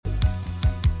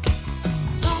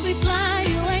be blind,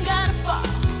 you ain't gotta fall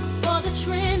for the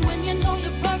trend when you know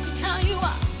you're perfect how you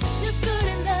are. You're good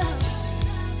enough,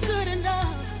 good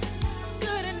enough,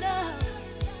 good enough.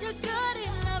 You're good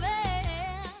enough,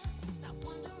 yeah. Stop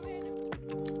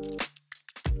wondering.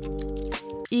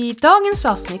 I dagens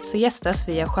avsnitt så gästas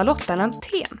vi av Charlotta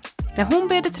Lanthén. När hon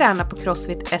började träna på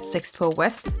CrossFit 162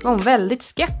 West var hon väldigt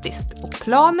skeptisk och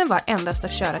planen var endast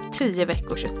att köra 10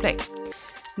 veckors upplägg.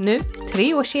 Nu,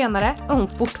 3 år senare, är hon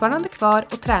fortfarande kvar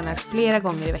och tränar flera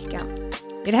gånger i veckan.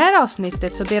 I det här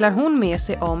avsnittet så delar hon med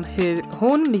sig om hur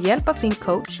hon med hjälp av sin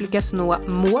coach lyckas nå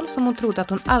mål som hon trodde att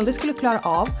hon aldrig skulle klara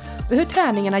av och hur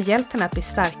träningen har hjälpt henne att bli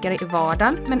starkare i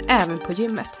vardagen men även på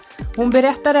gymmet. Hon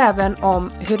berättar även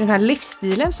om hur den här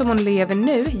livsstilen som hon lever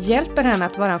nu hjälper henne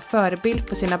att vara en förebild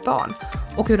för sina barn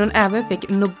och hur hon även fick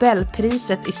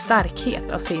Nobelpriset i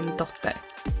starkhet av sin dotter.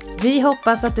 Vi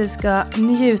hoppas att du ska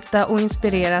njuta och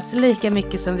inspireras lika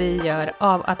mycket som vi gör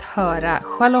av att höra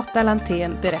Charlotta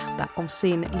Lanthén berätta om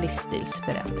sin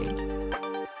livsstilsförändring.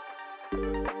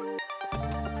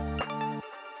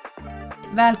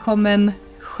 Välkommen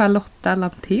Charlotta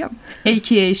Lanthén,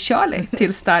 a.k.a. Charlie,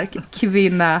 till Stark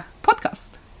Kvinna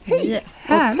Podcast. Hej,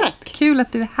 Härligt. och tack. Kul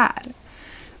att du är här.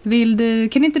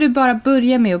 Kan inte du bara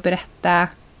börja med att berätta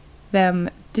vem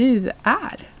du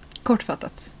är?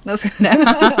 Kortfattat.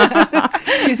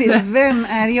 Precis, vem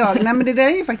är jag? Nej, men det där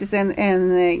är ju faktiskt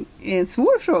en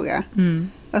svår fråga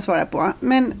att svara på.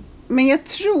 Men jag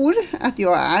tror att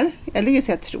jag är, eller just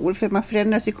jag tror, för man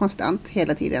förändras ju konstant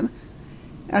hela tiden.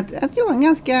 Att jag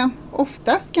är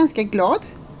oftast ganska glad,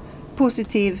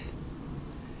 positiv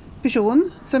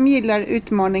person som gillar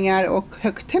utmaningar och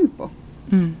högt tempo.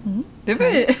 Det var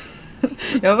ju...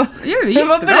 Jag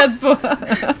var beredd på.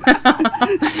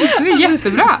 Det är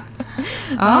jättebra.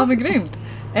 Ja, men grymt.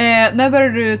 När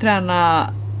började du träna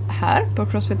här på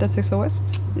CrossFit 162 West?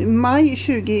 Maj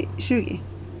 2020.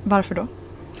 Varför då?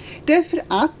 Därför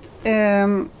att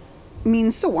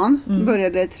min son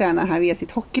började träna här via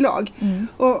sitt hockeylag.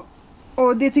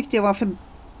 Och det tyckte jag var för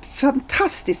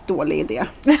fantastiskt dålig idé.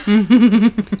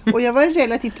 Och jag var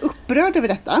relativt upprörd över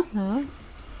detta.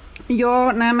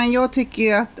 Men jag tycker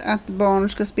ju att barn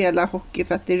ska spela hockey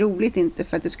för att det är roligt, inte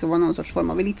för att det ska vara någon sorts form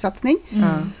av elitsatsning.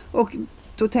 Och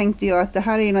då tänkte jag att det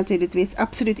här är naturligtvis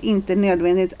absolut inte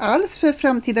nödvändigt alls för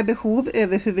framtida behov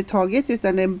överhuvudtaget,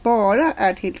 utan det bara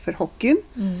är till för hockeyn.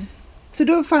 Så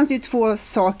då fanns ju 2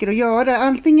 saker att göra.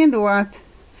 Antingen då att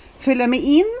följa med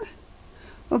in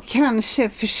och kanske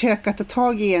försöka ta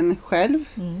tag i en själv.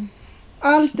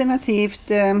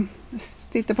 Alternativt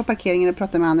sitta på parkeringen och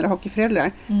prata med andra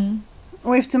hockeyföräldrar.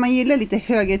 Och eftersom man gillar lite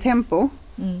högre tempo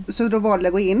så då valde jag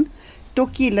att gå in.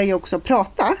 Dock gillar jag också att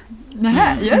prata.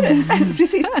 Nähä, gör det?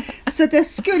 Precis. Så att jag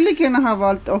skulle kunna ha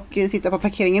valt att sitta på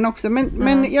parkeringen också.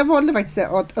 Men jag valde faktiskt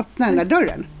att öppna den där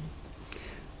dörren.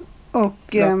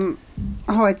 Och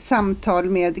ha ett samtal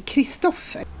med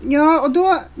Kristoffer. Ja, och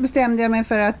då bestämde jag mig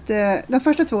för att de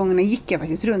första 2 gångerna gick jag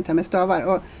faktiskt runt här med stavar.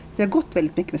 Och jag har gått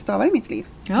väldigt mycket med stavar i mitt liv.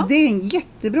 Ja. Det är en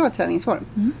jättebra träningsform.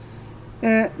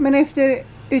 Men efter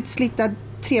utslitad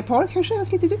 3 par kanske jag har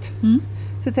slitit ut.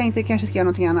 Så tänkte jag kanske ska göra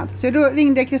någonting annat. Så då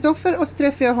ringde jag Kristoffer och så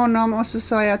träffade jag honom och så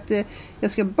sa jag att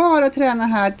jag ska bara träna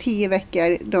här 10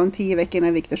 veckor. De 10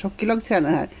 veckorna Viktors hockeylag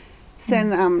tränar här.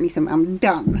 Sen I'm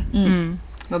done.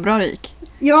 Vad bra det gick.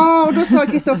 Ja, och då sa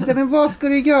Kristoffer, men vad ska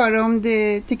du göra om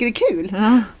du tycker det är kul?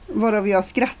 Varav jag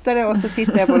skrattade och så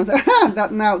tittade jag på honom och sa,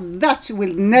 now that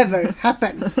will never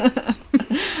happen.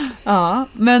 Ja,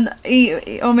 men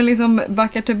om vi liksom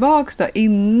backar tillbaks då,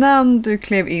 innan du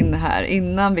klev in här,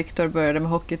 innan Viktor började med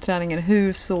hockeyträningen,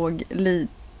 hur såg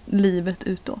livet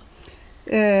ut då?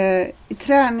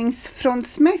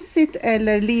 Träningsfrontsmässigt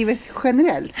eller livet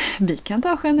generellt? Vi kan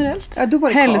ta generellt. Ja, då var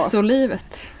det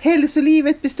hälsolivet.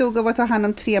 Hälsolivet bestod av att ta hand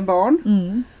om 3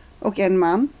 barn och en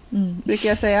man, brukar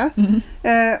jag säga.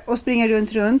 Och springa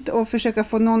runt och försöka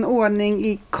få någon ordning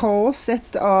i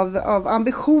kaoset av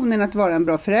ambitionen att vara en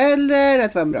bra förälder,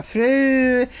 att vara en bra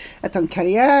fru, att ha en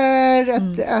karriär,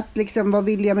 att liksom vad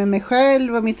vill jag med mig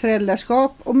själv och mitt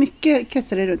föräldraskap. Och mycket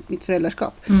kretsade runt mitt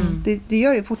föräldraskap. Det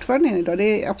gör det fortfarande idag.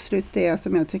 Det är absolut det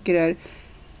som jag tycker är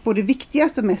både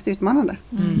viktigast och mest utmanande.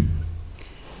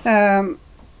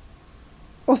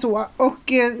 Och så.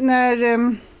 Och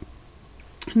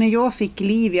när jag fick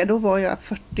Livia, då var jag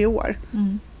 40 år.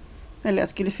 Eller jag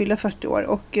skulle fylla 40 år.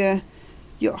 Och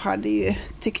jag hade ju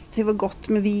tyckt det var gott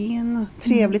med vin och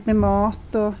trevligt med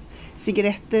mat. Och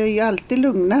cigaretter är ju alltid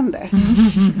lugnande.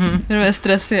 Det är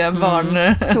stressiga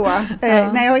barn. Så.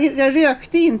 Nej, jag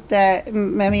rökte inte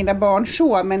med mina barn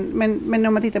så, men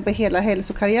om man tittar på hela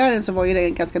hälsokarriären så var ju det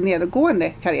en ganska nedåtgående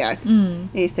karriär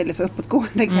istället för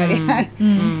uppåtgående karriär.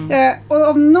 Och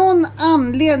av någon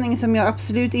anledning som jag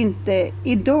absolut inte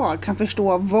idag kan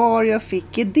förstå var jag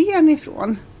fick idén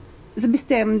ifrån, så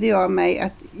bestämde jag mig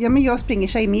att jag springer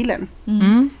tjejmilen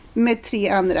med 3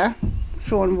 andra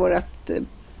från vårt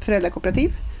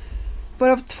föräldrakooperativ.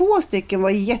 Varav 2 stycken var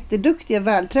jätteduktiga,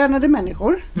 vältränade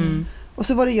människor. Och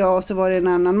så var det jag och så var det en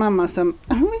annan mamma som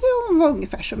var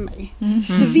ungefär som mig.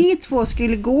 Så vi 2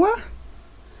 skulle gå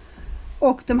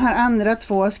och de här andra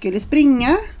 2 skulle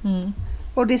springa.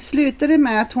 Och det slutade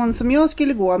med att hon som jag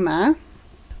skulle gå med,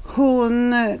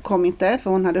 hon kom inte för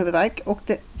hon hade huvudvärk. Och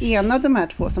det ena av de här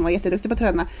 2 som var jätteduktiga på att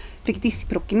träna fick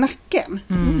diskbråck i nacken.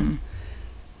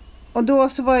 Och då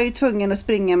så var jag ju tvungen att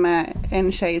springa med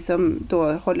en tjej som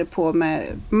då håller på med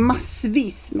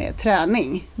massvis med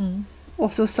träning.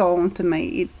 Och så sa hon till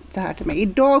mig så här till mig: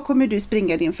 idag kommer du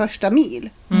springa din första mil.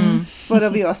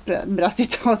 Varav jag brast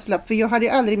ut asflapp, för jag hade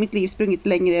ju aldrig i mitt liv sprungit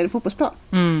längre än en fotbollsplan.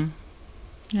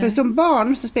 För som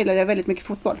barn så spelade jag väldigt mycket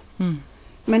fotboll.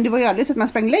 Men det var ju aldrig så att man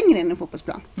sprang längre än en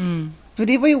fotbollsplan. För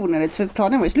det var ju onödigt, för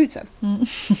planen var ju slut sen.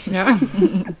 Ja.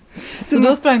 Så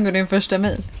då sprang du din första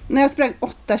mil? När jag sprang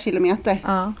 8 kilometer.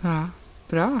 Ja,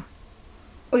 bra.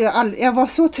 Och jag var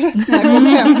så trött när jag kom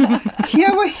hem.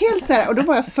 Jag var helt så här, och då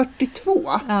var jag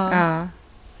 42. Ja,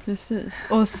 precis.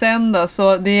 Och sen då,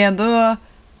 så det är ändå...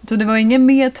 Så det var ingen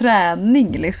mer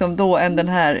träning liksom då än den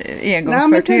här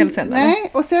engångsförteelsen? Nej,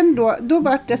 och sen då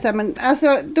var det så här, men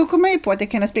alltså, då kom jag ju på att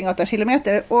jag kunde springa 8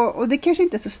 kilometer. Och det kanske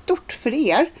inte är så stort för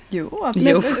er. Jo,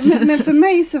 men för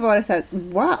mig så var det så här,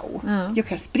 wow, jag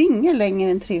kan springa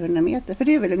längre än 300 meter. För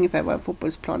det är väl ungefär vad en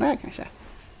fotbollsplan är kanske.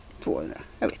 200,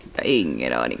 jag vet inte.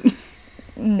 Ingen aning.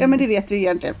 Ja, men det vet vi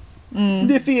egentligen.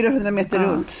 Det är 400 meter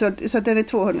runt, så att den är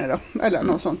 200 då, eller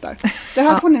något sånt där. Det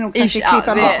här får ni nog kanske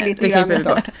klippa bort lite grann.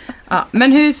 Ja,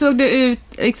 men hur såg det ut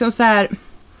liksom så här?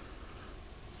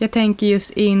 Jag tänker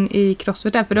just in i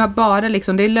CrossFit där, för du har bara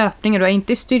liksom, det är löpningar, du har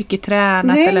inte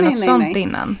styrketränat eller något sånt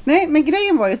innan. Nej, men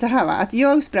grejen var ju så här, va, att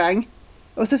jag sprang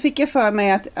och så fick jag för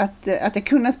mig att jag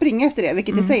kunde springa efter det,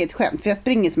 vilket i sig är ett skämt, för jag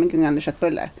springer som en gungande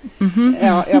köttbulle.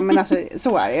 Ja, men alltså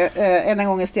så är det. En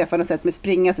gång Stefan har sett mig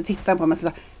springa, så tittar han på mig och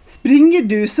sa: springer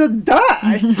du så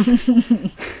där?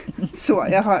 Så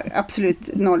jag har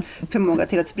absolut noll förmåga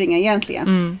till att springa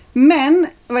egentligen. Men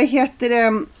vad heter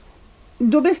det?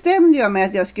 Då bestämde jag mig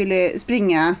att jag skulle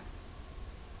springa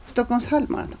Stockholms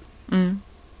halvmarathon.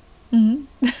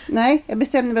 Nej, jag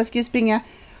bestämde mig att jag skulle springa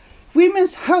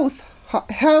Women's Health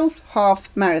Half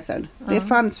Marathon. Det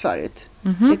fanns förut.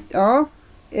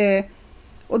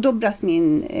 Och då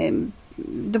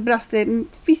brast det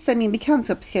vissa i min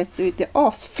bekantskapskrets och lite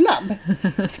asflabb.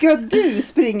 Ska du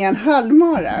springa en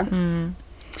halvmara?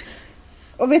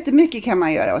 Och vet du, mycket kan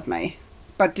man göra åt mig.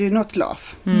 But do not laugh.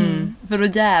 För då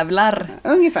jävlar.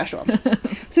 Ungefär så.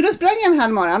 Så då sprang jag en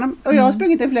halvmara. Och jag har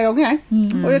sprungit den flera gånger.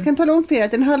 Och jag kan tala om för er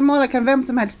att en halvmara kan vem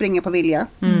som helst springa på vilja.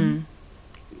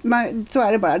 Så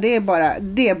är det bara. Det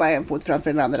är bara en fot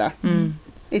framför den andra.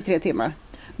 I 3 timmar.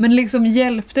 Men liksom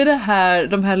hjälpte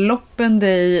de här loppen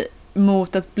dig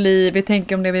mot att bli, vi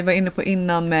tänker om det vi var inne på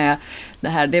innan med det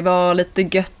här, det var lite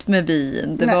gött med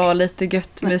vin, det var lite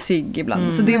gött med cigg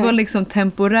ibland. Så det var liksom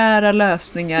temporära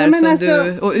lösningar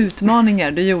och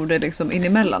utmaningar du gjorde liksom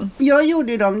inemellan. Jag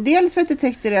gjorde ju dem, dels för att jag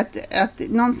tyckte att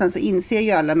någonstans så inser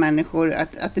ju alla människor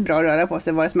att det är bra att röra på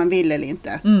sig vare sig man vill eller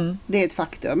inte. Det är ett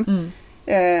faktum.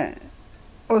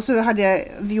 Och så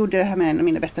vi gjorde det här med en av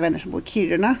mina bästa vänner som bor i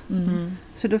Kiruna.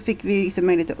 Så då fick vi liksom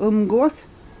möjlighet att umgås.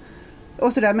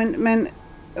 Och sådär, men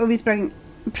och vi sprang.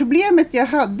 Problemet jag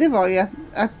hade var ju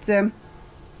att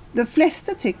de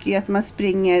flesta tycker ju att man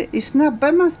springer, ju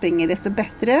snabbare man springer desto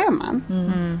bättre är man.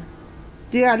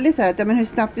 Det är ju aldrig så här att men hur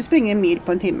snabbt du springer en mil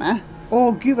på en timme.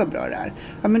 Gud vad bra det är.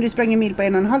 Ja, men du sprang en mil på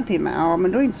 1,5 timme. Ja,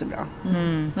 men då är det inte så bra.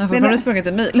 Jag får bara sprungit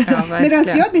en mil. Ja, medan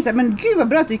jag blir så här, men gud vad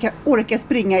bra att du kan orka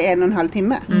springa i 1,5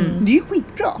 timme. Det är ju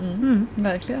skitbra.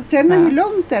 Verkligen. Sen hur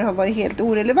långt det har varit helt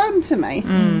orelevant för mig.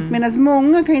 Medan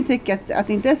många kan ju tycka att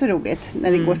det inte är så roligt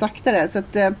när det går saktare. Så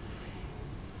att,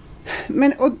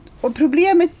 och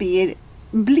problemet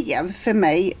blev för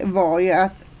mig var ju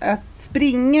att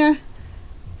springa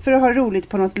för att ha roligt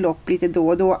på något lopp lite då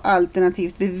och då,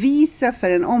 alternativt bevisa för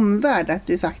en omvärld att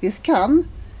du faktiskt kan.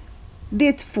 Det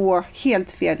är 2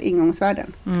 helt fel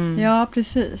ingångsvärden. Ja,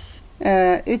 precis.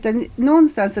 Utan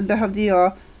någonstans så behövde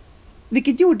jag,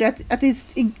 vilket gjorde att i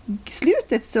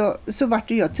slutet så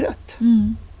vart jag trött.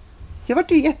 Jag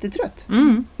vart ju jättetrött.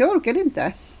 Jag orkade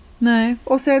inte. Nej.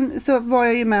 Och sen så var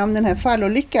jag ju med om den här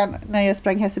fallolyckan när jag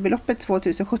sprang Hässelbyloppet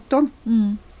 2017.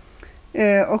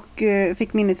 Och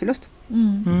fick minnesförlust.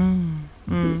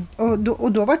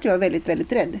 Och då var jag väldigt,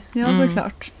 väldigt rädd. Ja,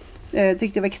 såklart. Tyckte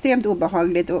det var extremt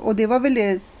obehagligt. Och det var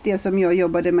väl det som jag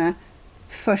jobbade med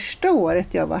första året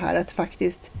jag var här. Att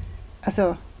faktiskt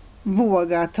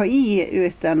våga ta i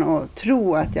utan att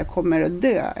tro att jag kommer att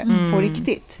dö på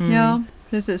riktigt. Ja,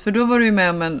 precis. För då var du ju med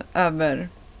om en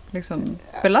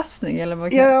belastning eller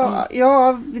vad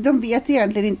Ja, de vet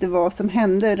egentligen inte vad som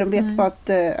hände. De vet bara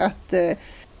att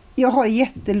jag har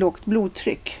jättelågt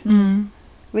blodtryck.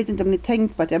 Jag vet inte om ni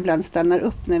tänkt på att jag ibland stannar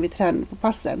upp när vi tränar på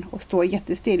passen och står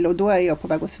jättestill och då är jag på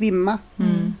väg att svimma.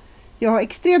 Jag har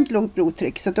extremt lågt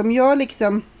blodtryck så att om jag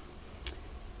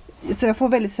så jag får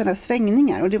väldigt sådana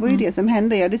svängningar och det var ju det som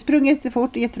hände. Jag hade sprungit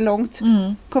jättefort, jättelångt,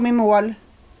 kom i mål,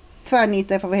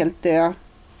 tvärnitade för att vara helt död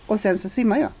och sen så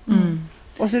simmar jag.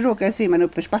 Och så råkade jag svimma en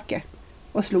uppförsbacke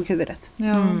och slog huvudet.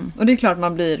 Ja, och det är klart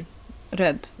man blir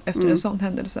rädd efter en sån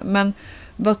händelse. Men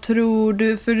vad tror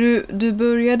du, för du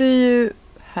började ju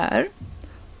här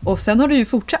och sen har du ju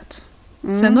fortsatt.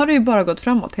 Sen har du ju bara gått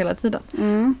framåt hela tiden.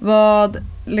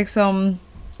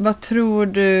 Vad tror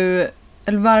du,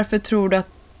 eller varför tror du att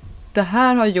det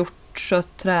här har gjort så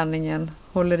att träningen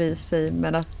håller i sig,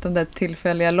 men att de där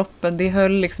tillfälliga loppen, det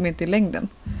höll liksom inte i längden?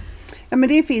 Ja, men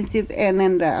det finns ju en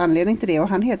enda anledning till det och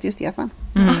han heter ju Stefan.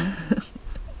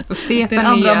 Och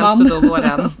Stefan är alltså då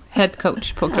våran head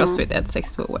coach på CrossFit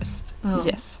 162 West.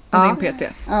 Yes. Och din PT.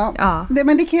 Ja.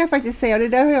 Men det kan jag faktiskt säga, och det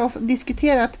där har jag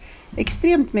diskuterat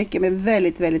extremt mycket med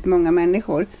väldigt, väldigt många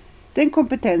människor. Den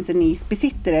kompetensen ni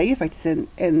besitter är ju faktiskt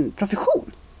en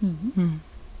profession.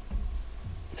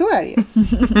 Så är det ju.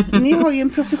 Ni har ju en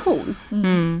profession.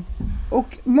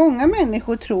 Och många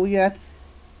människor tror ju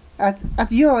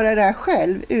att göra det här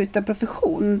själv utan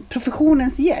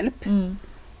professionens hjälp,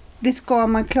 det ska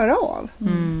man klara av.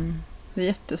 Det är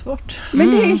jättesvårt.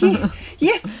 Men det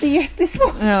är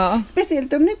jättesvårt. Ja.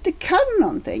 Speciellt om du inte kan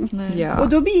någonting. Ja. Och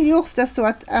då blir det ju ofta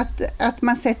så att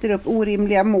man sätter upp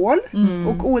orimliga mål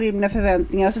och orimliga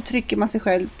förväntningar och så trycker man sig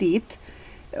själv dit.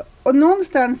 Och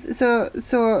någonstans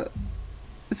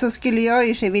så skulle jag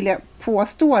i sig vilja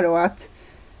påstå då att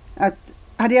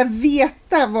hade jag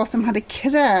vetat vad som hade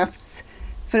krävts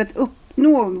för att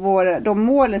uppnå de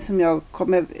målen som jag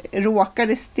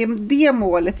det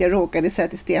målet jag råkade säga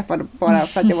till Stefan bara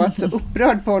för att jag var så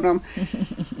upprörd på honom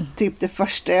typ det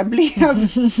första jag blev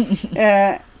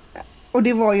och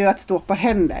det var ju att stå på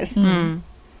händer.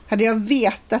 Hade jag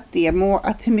vetat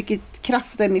att hur mycket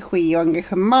kraft, energi och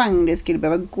engagemang det skulle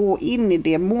behöva gå in i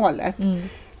det målet,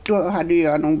 då hade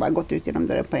jag nog bara gått ut genom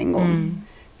dörren på en gång.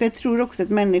 För jag tror också att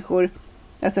människor,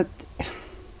 att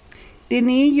det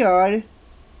ni gör,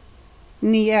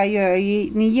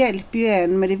 ni hjälper ju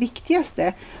en med det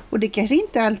viktigaste. Och det kanske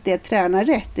inte alltid är att träna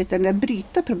rätt, utan att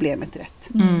bryta problemet rätt.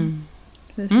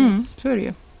 Så är det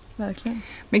ju. Verkligen.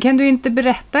 Men kan du inte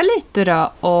berätta lite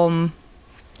då om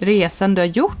resan du har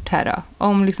gjort här då?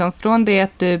 Om liksom från det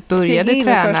att du började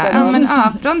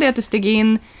träna. Från det att du steg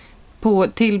in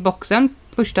till boxen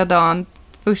första dagen,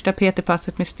 första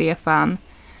PT-passet med Stefan.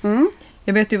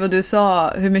 Jag vet ju vad du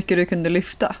sa, hur mycket du kunde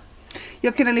lyfta.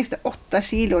 Jag kunde lyfta 8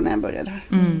 kilo när jag började här.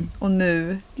 Och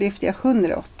nu lyfte jag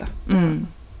 108.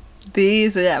 Det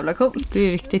är så jävla coolt. Det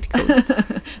är riktigt coolt.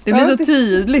 Det blir så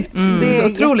tydligt. Det är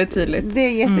så otroligt tydligt.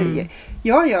 Det är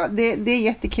det är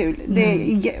jättekul.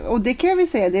 Och det kan jag väl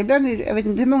säga, det är ibland, jag vet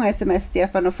inte hur många sms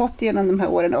Stefan har fått genom de här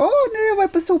åren. Nu har jag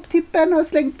varit på soptippen och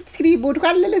slängt skrivbord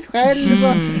alldeles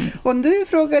själv. Och nu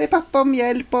frågar pappa om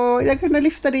hjälp och jag kunde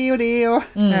lyfta det och det.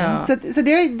 Så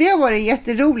det har varit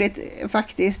jätteroligt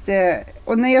faktiskt.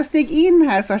 Och när jag steg in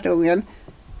här första gången,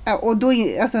 och då,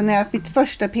 alltså när jag fick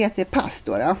första PT-pass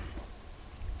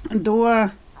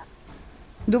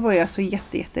då var jag så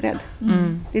jätterädd.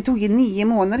 Det tog ju 9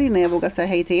 månader innan jag vågade säga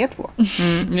hej till er två.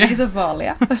 Det är så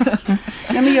farliga.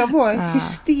 Nej, men jag var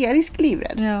hysteriskt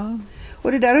livrädd. Ja.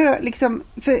 Och det där har jag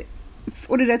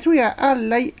och det där tror jag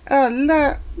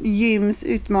alla gyms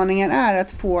utmaningar är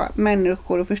att få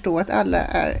människor att förstå att alla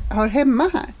har hemma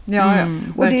här. Ja,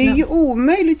 och det är ju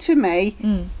omöjligt för mig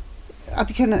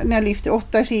att kunna, när jag lyfter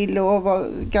 8 kilo och var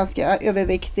ganska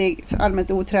överviktig,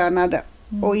 allmänt otränad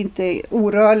och inte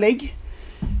orörlig.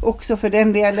 Också för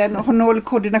den delen, har 0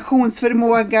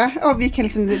 koordinationsförmåga. Vi kan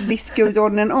liksom this goes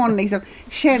on and on, liksom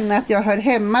känna att jag hör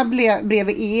hemma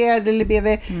bredvid er eller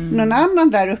bredvid någon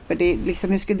annan där uppe. Det,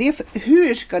 liksom,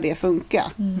 hur ska det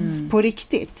funka på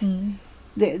riktigt?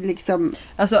 det liksom...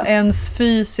 Alltså ens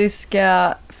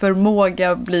fysiska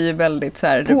förmåga blir väldigt så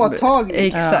här... påtaglig.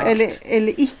 Exakt.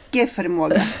 Eller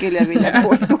icke-förmåga skulle jag vilja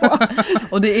påstå.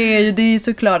 Och det är ju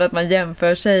såklart att man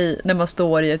jämför sig när man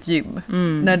står i ett gym.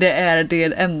 När det är det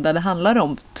enda det handlar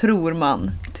om, tror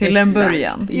man, till en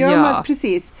början. Ja. Men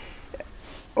precis.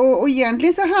 Och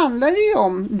egentligen så handlar det ju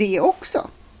om det också.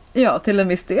 Ja, till en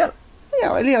viss del.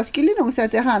 Ja, eller jag skulle nog säga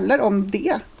att det handlar om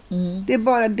det. Det är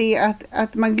bara det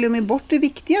att man glömmer bort det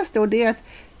viktigaste, och det är att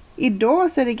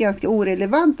idag så är det ganska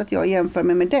orelevant att jag jämför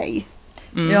mig med dig.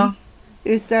 Ja.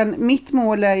 Utan mitt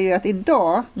mål är ju att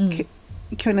idag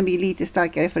kunna bli lite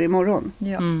starkare för imorgon.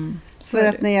 Ja. För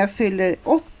att när jag fyller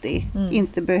 80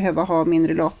 inte behöva ha min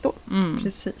rullator.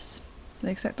 Precis.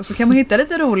 Exakt. Och så kan man hitta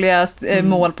lite roliga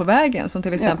mål på vägen, som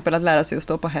till exempel att lära sig att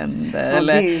stå på händer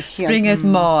eller springa ett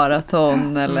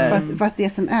maraton. Eller... Fast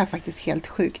det som är faktiskt helt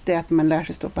sjukt, det är att man lär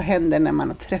sig stå på händer när man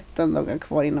har 13 dagar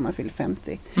kvar innan man fyller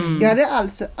 50. Jag hade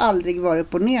alltså aldrig varit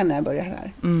på ner när jag började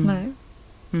här. Nej.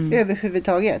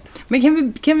 Överhuvudtaget.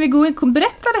 Men kan vi gå och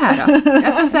berätta det här då?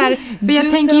 Alltså så här, för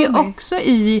jag tänker ju också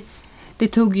det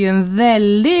tog ju en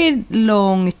väldigt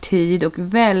lång tid och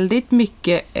väldigt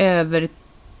mycket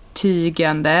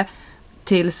övertygande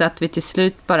tills att vi till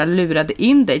slut bara lurade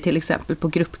in dig till exempel på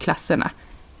gruppklasserna.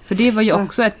 För det var ju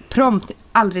också ett prompt,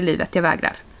 aldrig i livet, jag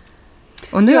vägrar.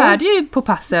 Och nu är det ju på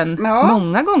passen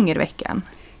många gånger i veckan.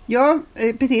 Ja,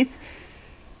 precis.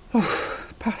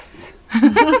 Pass.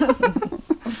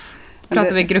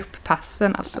 Pratar vi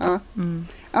grupppassen alltså? Ja.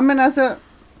 Ja, men alltså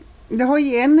det har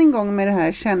ju en gång med den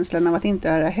här känslan av att inte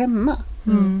höra hemma.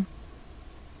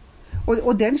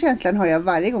 Och den känslan har jag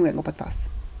varje gång jag går på ett pass.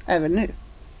 Även nu.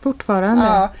 Fortfarande?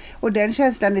 Ja, och den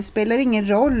känslan, det spelar ingen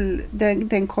roll.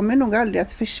 Den kommer nog aldrig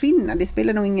att försvinna. Det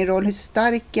spelar nog ingen roll hur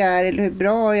stark jag är eller hur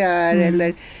bra jag är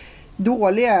eller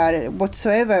dålig jag är.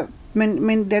 Whatsoever.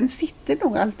 Men den sitter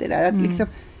nog alltid där. Att liksom,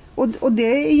 och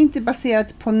det är ju inte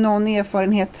baserat på någon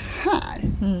erfarenhet här.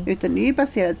 Utan det är ju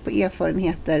baserat på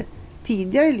erfarenheter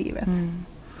tidigare i livet.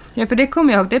 Ja, för det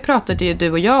kommer jag ihåg. Det pratade ju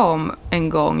du och jag om en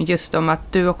gång. Just om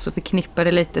att du också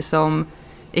förknippade lite som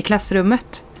i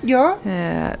klassrummet. Ja.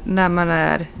 När man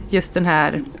är just den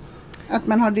här... Att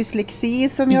man har dyslexi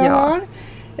som jag har.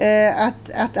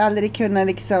 Att aldrig kunna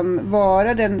liksom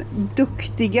vara den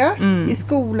duktiga i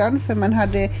skolan. För man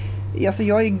hade... Alltså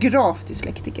jag är ju gravt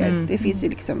dyslektiker. Det finns ju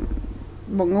liksom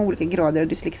många olika grader av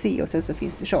dyslexi. Och sen så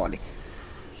finns det Charlie.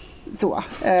 Så.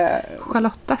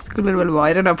 Charlotta skulle det väl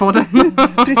vara i den här podden.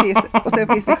 Precis. Och sen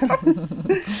finns det Charlotta.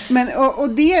 Men, och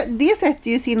det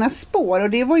sätter ju sina spår. Och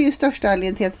det var ju största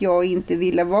anledningen till att jag inte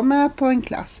ville vara med på en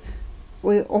klass.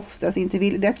 Och oftast inte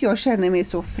ville. Det är att jag känner mig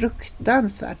så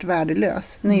fruktansvärt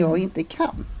värdelös när jag inte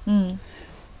kan.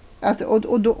 Alltså,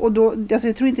 och då, alltså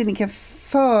jag tror inte ni kan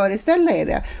föreställa er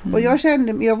det. Och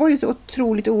jag var ju så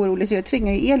otroligt orolig så jag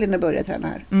tvingade ju Elin att börja träna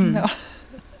här. Ja.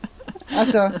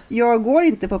 Alltså, jag går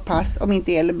inte på pass om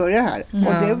inte Elin börjar här.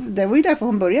 Och det var ju därför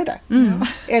hon började.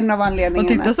 En av anledningarna.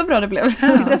 Och titta så bra det blev.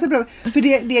 Titta så bra. För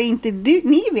det inte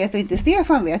ni vet och inte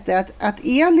Stefan vet är att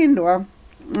Elin då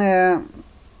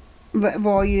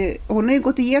var ju, hon har ju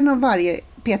gått igenom varje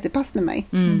PT-pass med mig.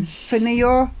 För när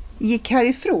jag gick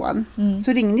härifrån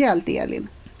så ringde jag alltid Elin.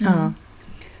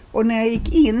 Och när jag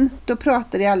gick in då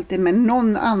pratade jag alltid med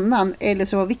någon annan eller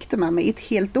så var Victor med mig i ett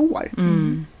helt år.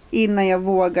 Innan jag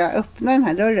vågade öppna den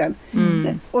här dörren.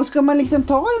 Och ska man liksom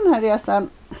ta den här resan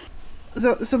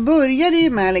så börjar det ju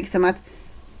med liksom att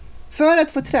för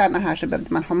att få träna här så behöver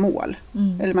man ha mål.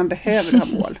 Eller man behöver ha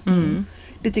mål.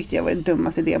 Det tyckte jag var den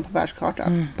dummaste idén på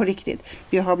världskartan. På riktigt.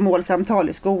 Vi har målsamtal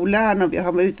i skolan och vi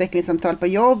har utvecklingssamtal på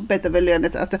jobbet och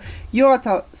lönes. Alltså, jag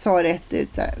sa rätt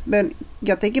ut så här. Men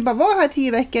jag tänker bara vara här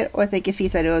 10 veckor och jag tänker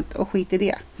fisa runt och skit i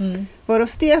det. Varav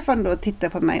Stefan då tittar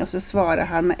på mig och så svarar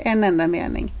han med en enda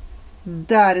mening.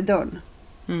 Där är dörren.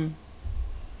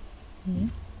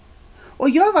 Och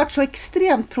jag har varit så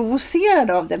extremt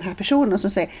provocerad av den här personen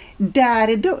som säger, där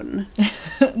är dörren.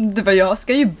 Det var jag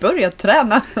ska ju börja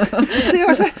träna. Så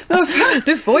jag så,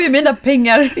 du får ju mina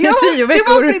pengar i 10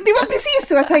 veckor. Det var precis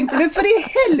så jag tänkte, men för i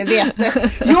helvete.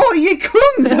 Jag är ju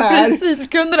kund här. Precis,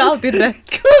 kunden har alltid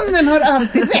rätt. Kunden har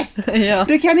alltid rätt. Ja.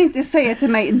 Du kan inte säga till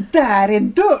mig, där är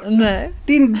dörren. Nej.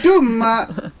 Din dumma...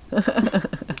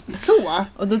 Så.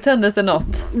 Och då tändes det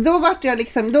något.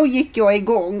 Då gick jag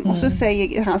igång och så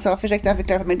säger han försökte han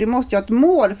förklara för mig, du måste ju ha ett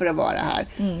mål för att vara här.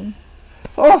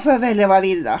 Får jag välja vad jag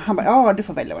vill då? Han bara, ja du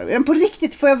får välja vad du vill. Men på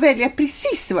riktigt får jag välja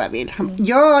precis vad jag vill? Han bara,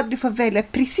 ja du får välja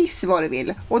precis vad du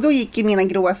vill. Och då gick mina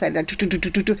gråa celler.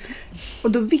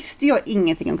 Och då visste jag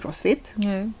ingenting om CrossFit.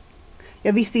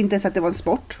 Jag visste inte ens att det var en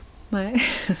sport. Nej.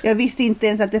 Jag visste inte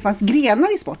ens att det fanns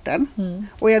grenar i sporten.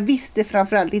 Och jag visste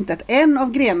framförallt inte att en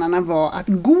av grenarna var att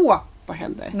gå på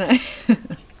händer. Nej.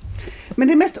 Men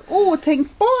det mest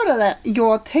otänkbara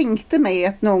jag tänkte mig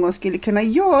att någon skulle kunna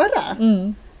göra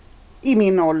i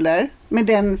min ålder, med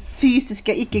den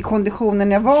fysiska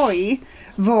icke-konditionen jag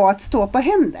var att stå på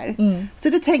händer. Så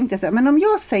då tänkte jag så här, men om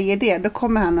jag säger det, då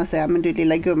kommer han att säga, men du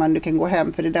lilla gumman, du kan gå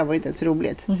hem, för det där var inte ens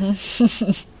roligt.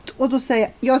 Och då säger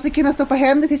jag ska kunna stå på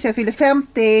händer tills jag fyller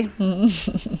 50.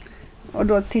 Och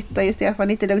då tittar ju Stefan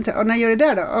lite lugnt. Och när jag gör det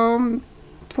där då? Om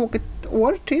 2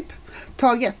 år typ.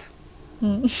 Taget.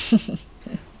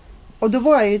 Och då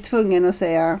var jag ju tvungen att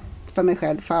säga för mig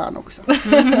själv, fan också.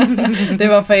 Det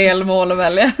var fel mål att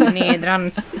välja.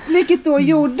 Nedrans. Vilket då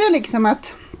gjorde liksom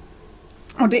att,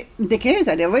 och det kan jag ju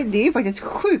säga, det är ju faktiskt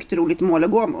sjukt roligt mål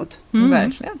att gå mot.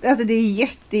 Verkligen. Alltså det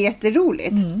är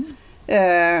jätteroligt.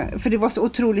 För det var så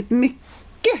otroligt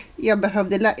mycket jag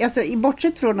behövde lära. Alltså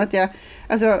bortsett från att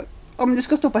om du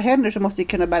ska stå på händer så måste du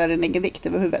kunna bära din egen vikt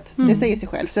över huvudet. Det säger sig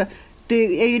själv. Så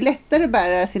det är ju lättare att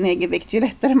bära sin egen vikt ju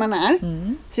lättare man är.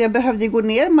 Så jag behövde gå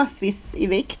ner massvis i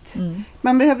vikt.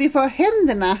 Man behöver ju få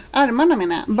händerna,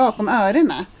 armarna bakom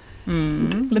öronen.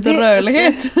 Lite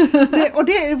rörlighet. Och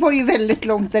det var ju väldigt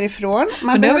långt därifrån.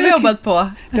 Men det har vi jobbat på.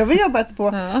 Det har vi jobbat på.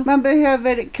 Ja. Man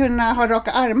behöver kunna ha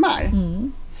raka armar.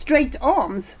 Straight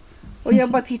arms. Och jag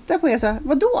bara tittade på er och sa,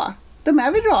 vadå? De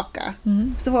är väl raka?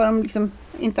 Så var de liksom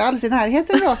inte alls i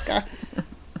närheten raka.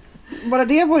 Bara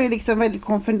det var ju liksom väldigt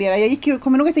konfunderande.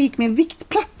 Kommer ihåg att jag gick med en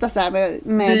viktplatta så här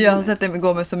med Jag har sett dig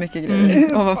gå med så mycket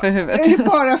grejer ovanför huvudet.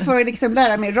 Bara för att liksom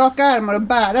lära mig raka armar och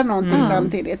bära någonting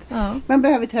samtidigt. Ja. Man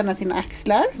behöver träna sina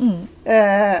axlar.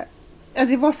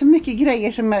 Det var så mycket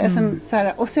grejer som så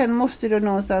här, och sen måste du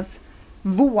någonstans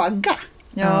våga.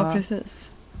 Ja, precis.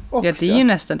 Också. Ja, det är ju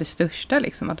nästan det största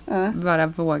liksom, att bara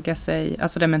våga sig,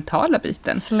 alltså den mentala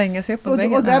biten. Slänga sig upp på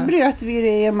väggen. Och där bröt vi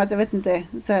det genom att, jag vet inte,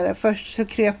 så här, först så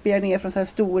kröp jag ner från så här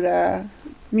stora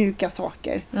mjuka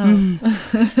saker.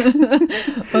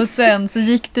 Och sen så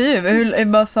gick det ju,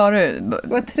 vad sa du? Det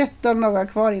var 13 dagar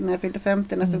kvar innan jag fyllde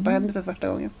 50 när jag stod på händer för första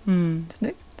gången.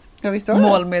 Snyggt. Ja, visst var det?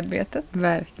 Målmedvetet.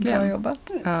 Verkligen. Bra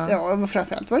jobbat. Ja, och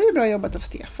framförallt var det ju bra jobbat av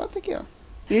Stefan, tycker jag.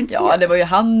 Ja, det var ju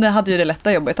han hade ju det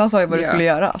lätta jobbet. Han sa ju vad du skulle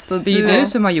göra. Så det är ju du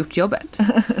som har gjort jobbet.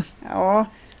 Ja,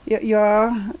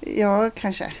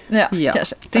 kanske. Ja,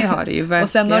 kanske. Det har du ju verkligen. Och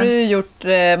sen har du ju gjort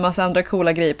massa andra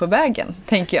coola grejer på vägen,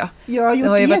 tänker jag. Jag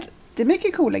har gjort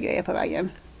jättemycket coola grejer på vägen.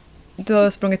 Du har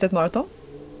sprungit ett maraton?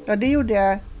 Ja, det gjorde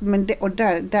jag. Men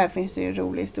där finns det ju en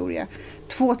rolig historia.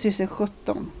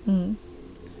 2017.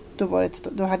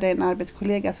 Då hade jag en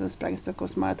arbetskollega som sprang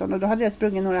Stockholm Marathon. Och då hade jag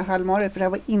sprungit några halvmaror, för det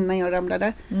var innan jag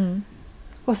ramlade.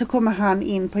 Och så kommer han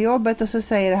in på jobbet och så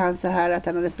säger han så här att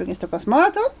han hade sprungit Stockholm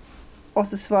Marathon. Och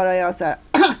så svarar jag så här,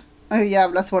 hur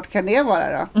jävla svårt kan det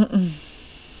vara då?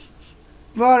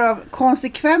 Varav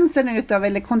konsekvensen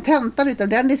eller kontentan utav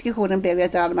den diskussionen blev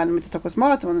att jag anmälde mig till Stockholm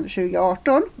Marathon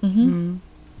 2018.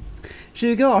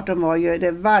 2018 var ju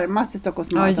det varmaste Stockholm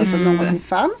Marathon som någonsin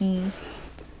fanns.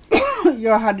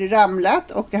 Jag hade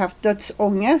ramlat och haft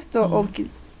dödsångest och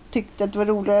tyckte att det var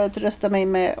roligare att rösta mig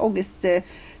med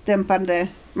ångestdämpande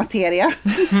materia.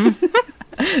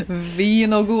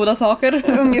 Vin och goda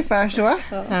saker. Ungefär så.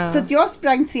 Så att jag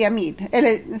sprang 3 mil.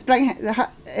 Eller sprang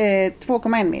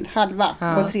 2,1 mil. Halva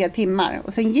på 3 timmar.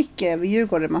 Och sen gick jag över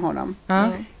Djurgården med honom.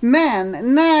 Men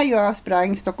när jag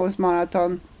sprang Stockholms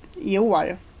Marathon i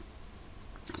år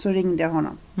så ringde jag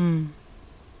honom.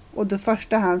 Och det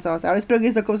första han sa så här, har du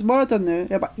sprungit Stockholms Marathon nu?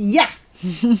 Jag bara, ja!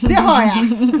 Det har jag!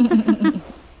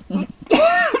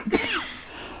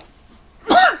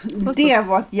 Det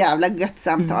var ett jävla gött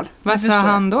samtal. Vad sa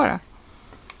han då? Är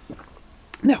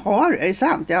det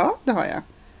sant? Ja, det har jag.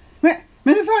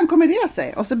 Men hur fan kommer det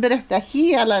sig? Och så berättade jag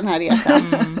hela den här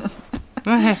resan.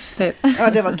 Vad häftigt.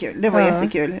 Ja, det var kul. Det var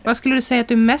jättekul. Vad skulle du säga att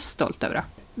du är mest stolt över då?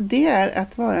 Det är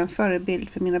att vara en förebild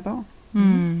för mina barn.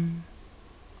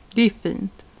 Det är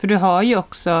fint. För du har ju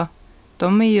också,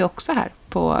 de är ju också här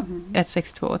på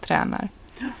 162 och tränar.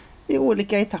 I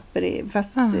olika etapper,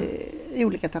 i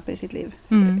olika etapper i sitt liv.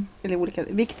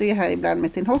 Eller Victor är här ibland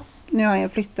med sin hockey. Nu har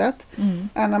jag flyttat.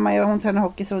 Anna-Maja, hon tränar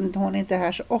hockey så hon är inte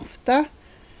här så ofta.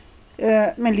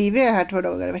 Men Livia är här 2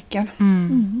 dagar i veckan.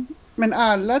 Men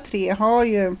alla 3 har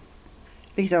ju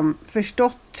liksom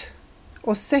förstått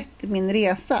och sett min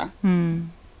resa.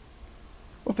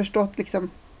 Och förstått liksom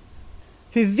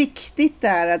hur viktigt det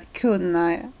är att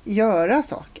kunna göra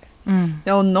saker.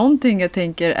 Ja, och någonting jag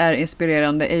tänker är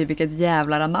inspirerande är ju vilket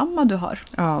jävla anamma du har.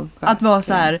 Ja, att vara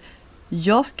så här,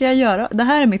 jag ska göra, det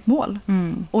här är mitt mål.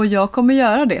 Och jag kommer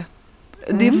göra det.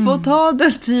 Det får ta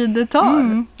den tid det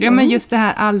tar. Ja, men just det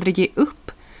här aldrig ge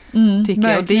upp. tycker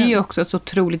jag. Och det är ju också ett så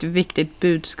otroligt viktigt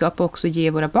budskap att också ge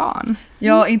våra barn.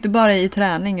 Ja, inte bara i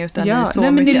träning utan i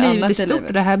så mycket annat i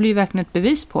livet. Det här blir ju verkligen ett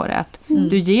bevis på det. Att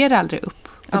du ger aldrig upp.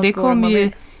 Och det kommer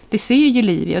ju, det ser ju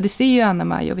Livia och det ser ju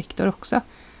Anna-Maja och Viktor också.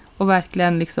 Och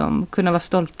verkligen liksom kunna vara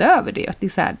stolta över det. Att det är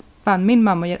så här, fan, min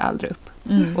mamma ger aldrig upp.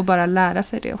 Och bara lära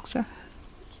sig det också.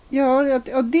 Ja,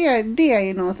 och det är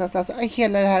ju någonstans alltså,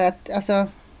 hela det här att alltså,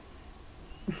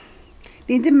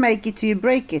 det är inte make it to you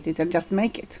break it utan just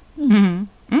make it.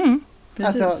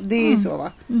 Alltså det är ju så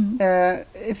va.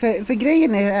 För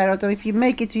grejen är att if you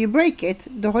make it to you break it,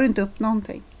 då har du inte uppnått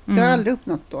någonting. Du har aldrig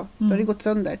uppnått då. Då har det gått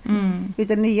sönder.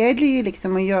 Utan det gäller ju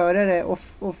liksom att göra det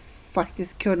och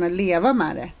faktiskt kunna leva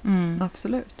med det.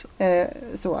 Absolut.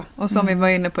 Så. Och som vi var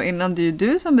inne på innan, det är ju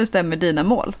du som bestämmer dina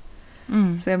mål.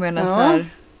 Så jag menar så här,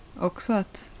 också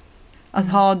att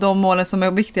ha de målen som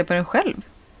är viktiga för en själv.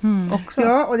 Också.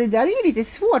 Ja, och det där är ju lite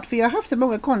svårt för jag har haft så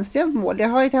många konstiga mål. Jag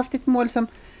har ju haft ett mål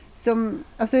som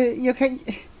alltså jag kan...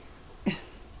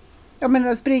 Ja,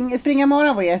 men springa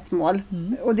mara var ju ett mål.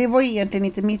 Och det var egentligen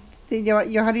inte mitt...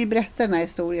 Jag hade ju berättat den här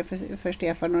historien för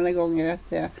Stefan några gånger.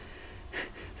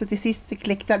 Så till sist så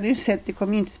kläckte han ut att du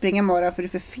kommer ju inte springa mara för du är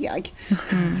för feg.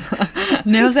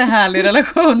 Ni har så härlig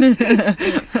relation.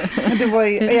 Det var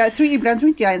ju, ibland tror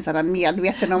inte jag ens att han är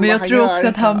medveten om men vad han gör. Men jag tror också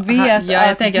att han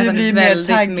vet att du blir mer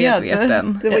taggad.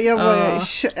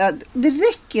 Det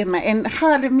räcker med en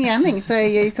halv mening så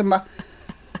är jag liksom bara...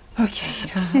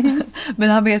 Okej då. Men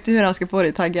han vet ju hur han ska få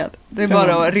dig taggad. Det är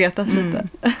bara att retas lite.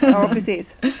 Ja,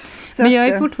 precis. Så men jag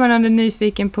är fortfarande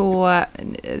nyfiken på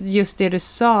just det du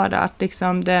sa då, att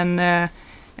liksom den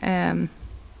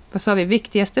vad sa vi,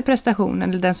 viktigaste prestationen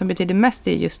eller den som betyder mest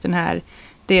är just den här,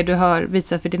 det du har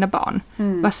visat för dina barn.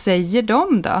 Vad säger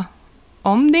de då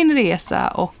om din resa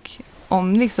och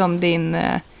om liksom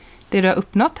det du har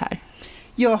uppnått här?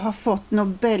 Jag har fått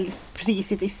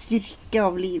Nobelpriset i styrka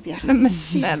av Livia. Men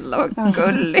snälla, vad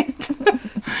gulligt.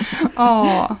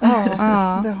 Ja,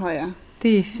 det har jag.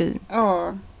 Det är fint.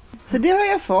 Ja. Så det har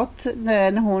jag fått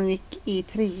när hon gick i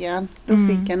 3:an. Då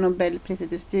fick jag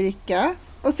Nobelpriset i styrka.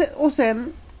 Och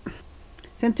sen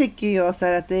tycker jag så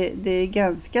här att det är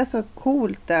ganska så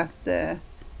coolt att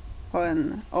ha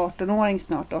en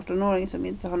 18-åring som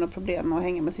inte har något problem med att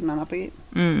hänga med sin mamma på gym.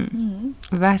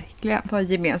 Verkligen. På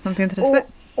gemensamt intresse.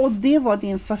 Och det var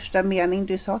din första mening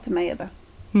du sa till mig, Eva.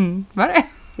 Var det?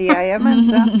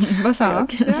 Jajamensan. Vad sa jag?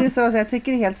 Du sa att jag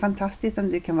tycker det är helt fantastiskt om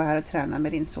du kan vara här och träna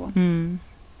med din son.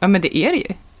 Ja, men det är det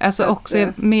ju. Alltså också,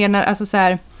 jag menar, alltså så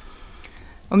här,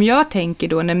 om jag tänker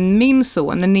då när min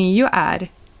son, när Neo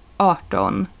är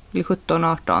 18 eller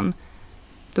 17-18,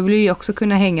 då vill jag också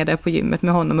kunna hänga där på gymmet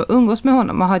med honom och umgås med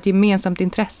honom och ha ett gemensamt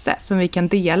intresse som vi kan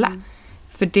dela.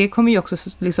 För det kommer ju också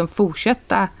liksom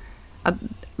fortsätta att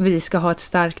vi ska ha ett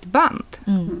starkt band.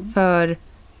 För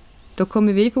då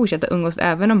kommer vi fortsätta umgås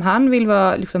även om han vill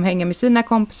liksom hänga med sina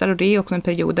kompisar, och det är också en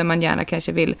period där man gärna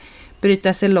kanske vill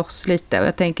bryta sig loss lite. Och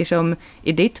jag tänker som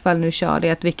i ditt fall nu, Charlie,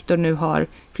 att Viktor nu har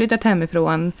flyttat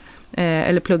hemifrån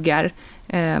eller pluggar,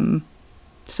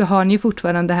 så har ni ju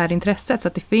fortfarande det här intresset, så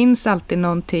att det finns alltid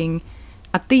någonting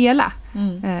att dela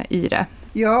i det.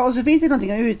 Ja, och så finns det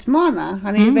någonting att utmana.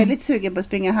 Han är ju väldigt sugen på att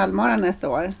springa halvmara nästa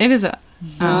år. Är det så?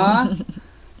 Ja.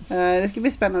 Det ska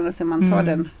bli spännande att se om man tar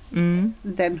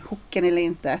den hooken eller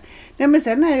inte. Nej, men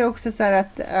sen är det också så här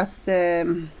att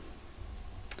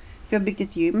vi har byggt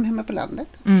ett gym hemma på landet,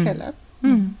 källaren.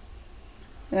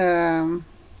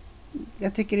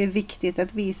 Jag tycker det är viktigt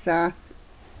att visa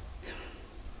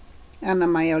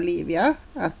Anna-Maja och Livia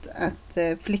att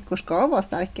flickor ska vara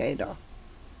starka idag.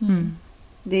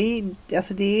 Det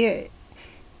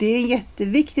är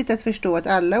jätteviktigt att förstå att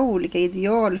alla olika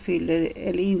ideal fyller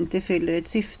eller inte fyller ett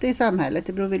syfte i samhället.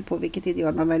 Det beror väl på vilket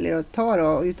ideal man väljer att ta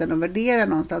då, utan att värdera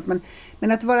någonstans.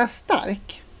 Men att vara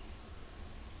stark,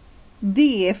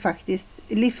 det är faktiskt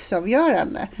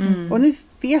livsavgörande. Och nu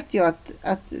vet jag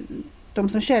att de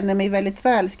som känner mig väldigt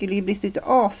väl skulle ju bli ute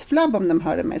asflabb om de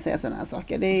hörde mig säga sådana här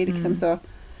saker. Det är liksom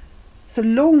så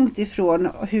långt ifrån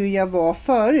hur jag var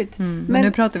förut. Men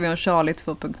nu pratar vi om Charlie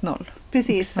 2.0.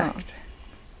 Precis. Exakt.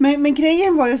 Men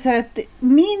grejen var ju så här att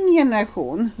min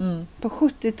generation på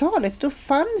 70-talet, då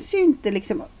fanns ju inte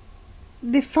liksom,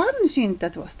 det fanns ju inte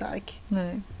att vara stark.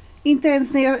 Nej. Inte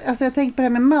ens när jag tänkte på det här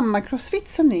med mamma-crossfit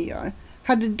som ni gör.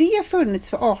 Hade det funnits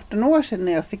för 18 år sedan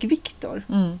när jag fick Viktor?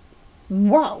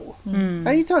 Wow!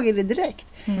 Jag har ju tagit det direkt.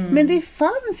 Men det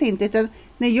fanns inte, utan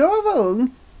när jag var ung,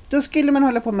 då skulle man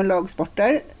hålla på med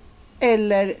lagsporter.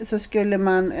 Eller så skulle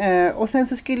man, och sen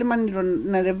så skulle man då,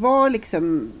 när det var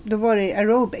liksom, då var det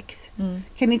aerobics.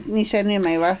 Kan ni känner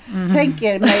mig, va? Tänk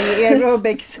er mig i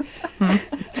aerobics.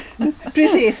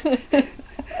 Precis.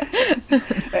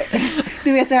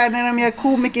 Du vet det här när de gör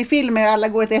komikerfilmer, alla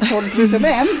går åt ett håll förutom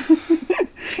en.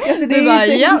 Alltså, det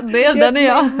är den är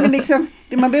jag. Men liksom,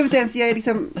 man behöver inte ens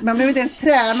man behöver inte ens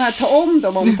träna, ta om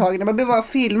de omtagna. Man behöver bara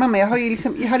filma med.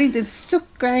 Jag hade inte en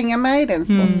suck att hänga med i den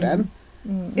sporten.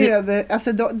 Över,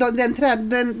 alltså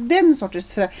den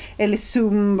sortens eller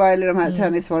zumba eller de här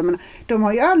träningsformerna, de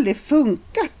har ju aldrig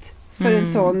funkat för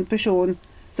en sån person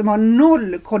som har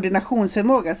 0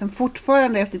 koordinationsförmåga, som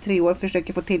fortfarande efter 3 år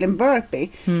försöker få till en burpee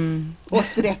åt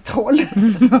rätt håll.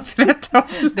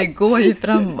 Det går ju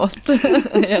framåt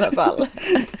i alla fall.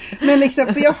 Men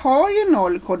liksom, för jag har ju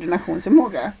 0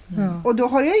 koordinationsförmåga. Och då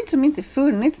har jag inte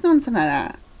funnits någon sån här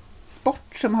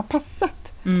sport som har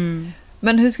passat.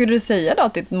 Men hur skulle du säga då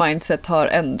att ditt mindset har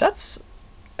ändrats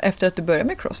efter att du började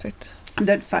med CrossFit?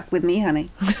 Don't fuck with me, honey.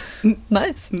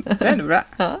 Nice. Det är bra.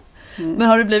 Ja. Men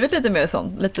har du blivit lite mer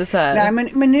sån? Lite så här... Nej,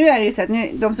 men nu är det ju så att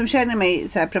de som känner mig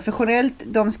så här professionellt,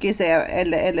 de ska ju säga,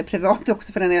 eller privat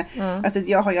också för den delen. Alltså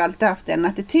jag har ju alltid haft den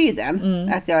attityden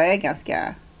att jag är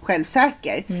ganska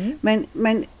självsäker.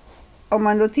 Men om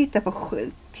man då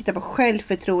tittar på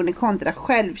självförtroende kontra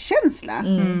självkänsla,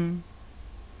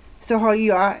 så har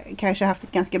jag kanske haft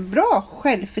ett ganska bra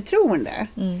självförtroende.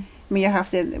 Men jag har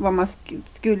haft vad man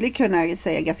skulle kunna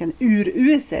säga ganska en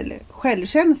urusel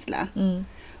självkänsla.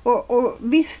 Och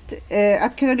visst,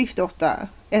 att kunna lyfta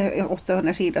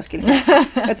 800 kilo skulle jag säga.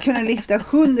 Att kunna lyfta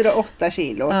 108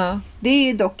 kilo. Det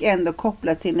är dock ändå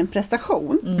kopplat till en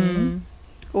prestation.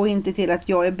 Och inte till att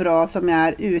jag är bra som jag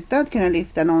är utan att kunna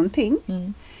lyfta någonting.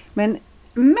 Men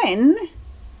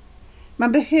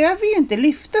man behöver ju inte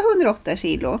lyfta 108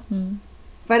 kilo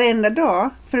varenda dag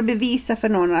för att bevisa för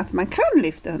någon att man kan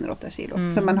lyfta 108 kilo.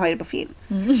 För man har det på film.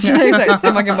 Ja, exakt,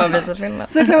 så man kan bara visa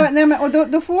filmen. Och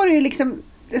då får du ju liksom,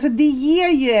 alltså det ger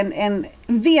ju en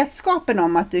vetskapen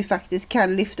om att du faktiskt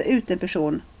kan lyfta ut en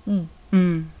person.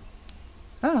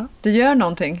 Det gör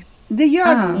någonting. Det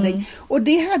gör någonting. Och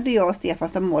det hade jag och Stefan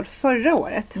som mål förra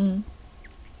året.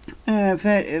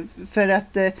 För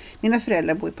att mina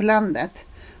föräldrar bor på landet.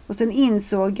 Och sen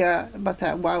insåg jag bara så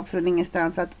här, wow, från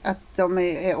ingenstans att de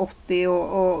är 80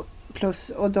 och plus.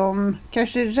 Och de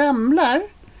kanske ramlar.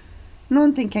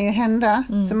 Någonting kan ju hända.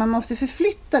 Så man måste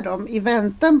förflytta dem i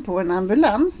väntan på en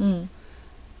ambulans.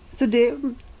 Så det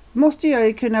måste jag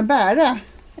ju kunna bära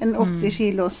en 80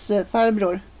 kilos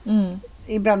farbror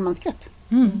i brandmanskräpp.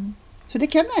 Så det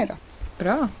kan jag idag.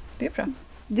 Bra. Det är bra.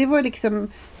 Det var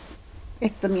liksom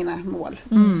ett av mina mål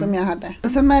som jag hade.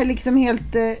 Som är liksom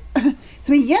helt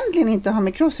som egentligen inte har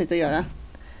med CrossFit att göra.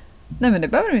 Nej, men det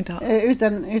behöver du inte ha.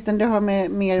 Utan det har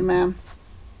mer med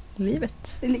livet.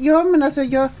 Ja, men alltså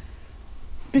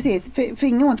precis, för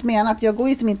inget ont menat. Jag går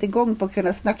ju som inte igång på att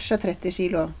kunna snatcha 30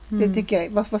 kilo. Det tycker jag,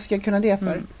 vad ska jag kunna det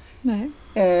för? Nej.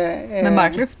 Men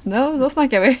marklyft, då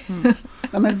snackar vi.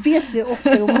 Ja, men vet du ofta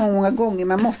hur många gånger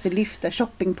man måste lyfta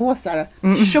shoppingpåsar?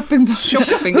 100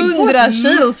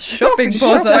 kilos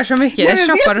shoppingpåsar. Shoppar så mycket.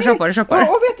 Shoppar.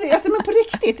 Och vet du, alltså, men på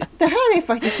riktigt, det här är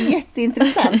faktiskt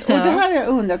jätteintressant. Och det här har jag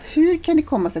undrat, hur kan det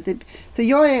komma sig? Så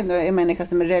jag är ändå en människa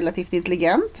som är relativt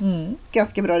intelligent.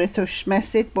 Ganska bra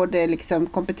resursmässigt, både liksom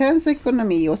kompetens och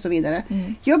ekonomi och så vidare.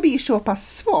 Jag blir så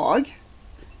pass svag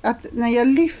att när jag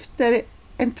lyfter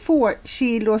en 2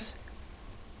 kilos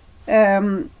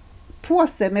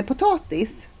påse med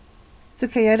potatis, så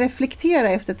kan jag reflektera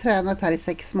efter tränat här i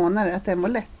 6 månader att den var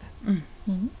lätt.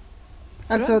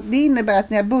 Alltså det innebär att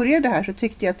när jag började här så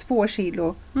tyckte jag 2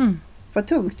 kilo var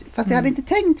tungt. Fast jag hade inte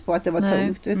tänkt på att det var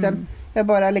tungt. Utan jag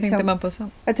bara liksom,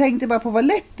 jag tänkte bara på vad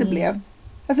lätt det blev.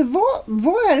 Alltså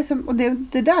vad är det som, och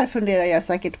det där funderar jag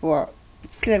säkert på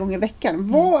flera gånger i veckan.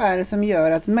 Vad är det som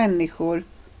gör att människor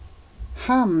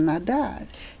hamnar där?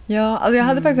 Ja, alltså jag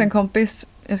hade faktiskt en kompis,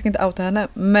 jag ska inte outa henne,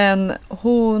 men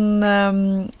hon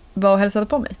var och hälsade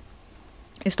på mig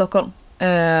i Stockholm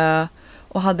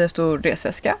och hade en stor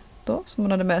resväska då, som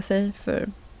hon hade med sig, för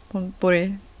hon bor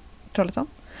i Charlottas.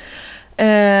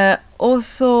 Och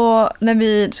så när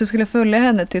vi så skulle följa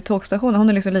henne till tågstationen, hon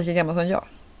är liksom lika gammal som jag,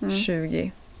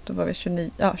 20, då var vi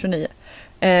 29.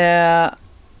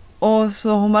 Och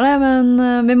så hon bara, nej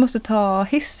men vi måste ta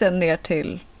hissen ner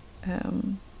till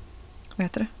vad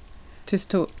heter det?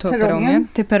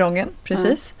 Till perrongen,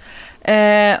 precis.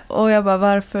 Och jag bara,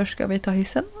 varför ska vi ta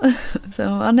hissen? Så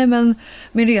hon bara, nej men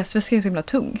min resväska är så himla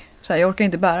tung. Så här, jag orkar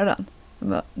inte bära den. Jag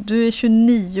bara, du är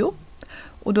 29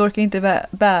 och du orkar inte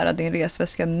bära din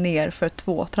resväska ner för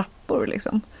 2 trappor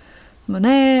liksom. Men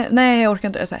nej, jag orkar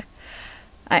inte det. Så här,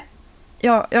 nej,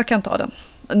 jag kan ta den.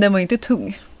 Den var inte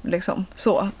tung liksom.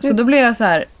 Så då blev jag så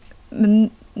här, men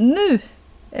nu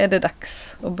är det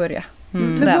dags att börja.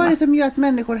 Men vad är det som gör att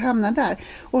människor hamnar där?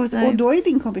 Och då är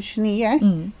din kompis 29.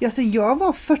 Så jag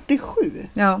var 47.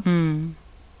 Ja.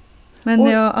 Men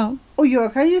och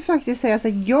jag kan ju faktiskt säga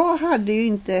att jag hade ju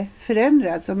inte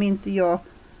förändrats om inte jag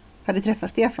hade träffat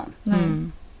Stefan.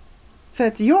 För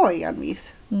att jag är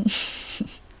envis.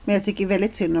 Men jag tycker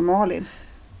väldigt synd om Malin.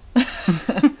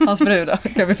 Hans fru då,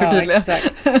 kan vi förtydliga. Ja,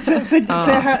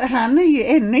 för han är ju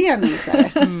ännu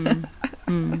envisare.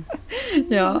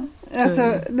 Ja.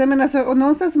 Alltså, och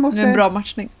någonstans måste... Det är en bra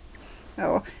matchning.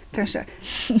 Ja, kanske.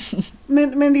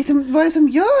 Men liksom, vad är det som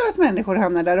gör att människor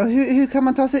hamnar där? Och hur kan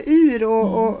man ta sig ur?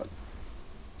 Och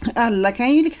alla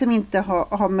kan ju liksom inte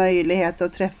ha möjlighet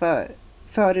att träffa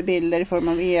förebilder i form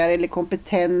av er eller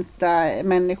kompetenta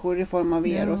människor i form av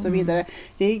er och så vidare.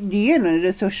 Det är en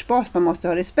resursbas man måste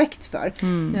ha respekt för.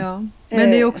 Ja.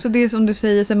 Men det är också det som du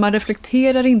säger, så man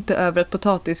reflekterar inte över att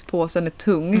potatispåsen är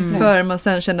tung förrän man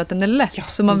sen känner att den är lätt. Ja.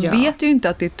 Så man vet ju inte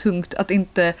att det är tungt, att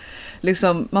inte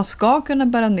liksom, man ska kunna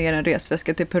bära ner en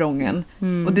resväska till perrongen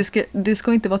och det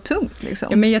ska inte vara tungt liksom.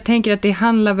 Ja, men jag tänker att det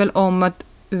handlar väl om att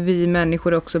vi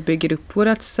människor också bygger upp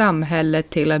vårt samhälle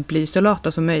till att bli så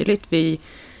lata som möjligt. Vi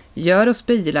gör oss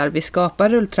bilar, vi skapar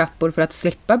rulltrappor för att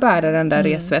slippa bära den där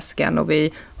resväskan och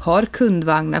vi har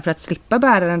kundvagnar för att slippa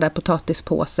bära den där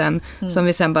potatispåsen som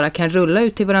vi sen bara kan rulla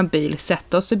ut till våran bil,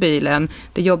 sätta oss i bilen.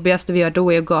 Det jobbigaste vi gör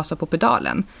då är att gasa på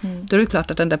pedalen. Då är det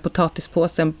klart att den där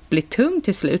potatispåsen blir tung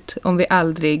till slut om vi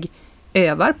aldrig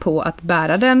övar på att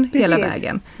bära den hela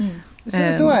vägen.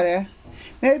 Så är det.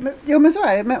 Men så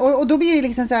är det. Och då blir det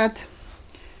liksom så här att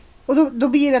då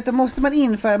blir det att då måste man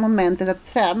införa momentet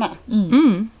att träna.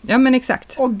 Ja, men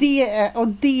exakt. Och det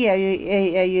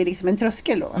är ju liksom en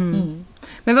tröskel då.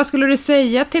 Men vad skulle du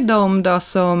säga till dem då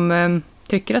som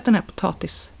tycker att den här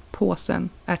potatispåsen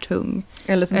är tung?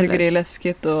 Eller som tycker det är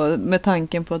läskigt och med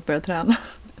tanken på att börja träna.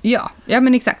 Ja,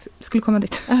 men exakt. Skulle komma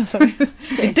dit.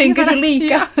 Vi tänker så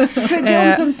lika. För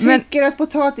de som tycker att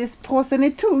potatispåsen är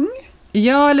tung.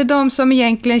 Ja, eller de som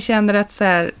egentligen känner att så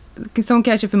här, som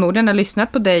kanske förmodligen har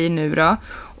lyssnat på dig nu då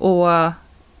och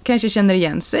kanske känner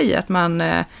igen sig att man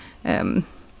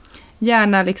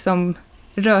gärna liksom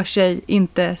rör sig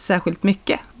inte särskilt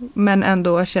mycket men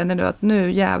ändå känner du att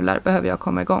nu jävlar behöver jag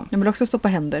komma igång. Jag vill också stoppa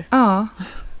händer. Ja,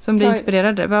 som blir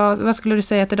inspirerade. Vad skulle du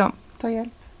säga till dem? Ta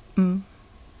hjälp.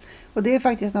 Och det är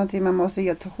faktiskt någonting man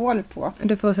måste ta hål på.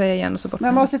 Du får säga igen och så bort.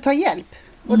 Man måste ta hjälp.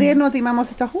 Och det är någonting man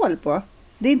måste ta hål på.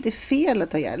 Det är inte fel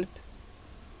att ta hjälp.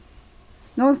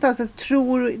 Någonstans så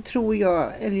tror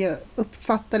jag, eller jag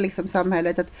uppfattar liksom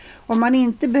samhället att om man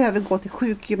inte behöver gå till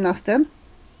sjukgymnasten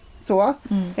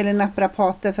eller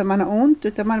naprapater för man har ont,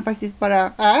 utan man faktiskt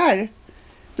bara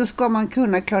då ska man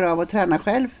kunna klara av att träna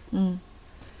själv.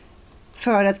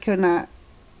 För att kunna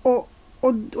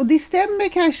och det stämmer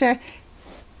kanske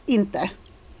inte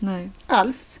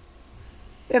alls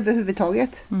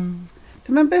överhuvudtaget.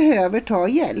 För man behöver ta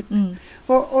hjälp.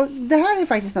 Och det här är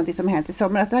faktiskt något som hänt i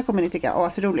somras. Det här kommer ni tycka är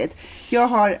asroligt. Jag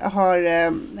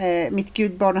har mitt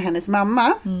gudbarn och hennes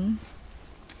mamma.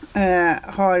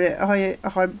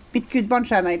 Har mitt gudbarn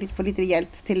tränar får lite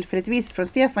hjälp tillfälligtvis från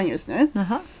Stefan just nu.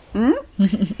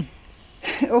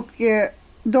 Och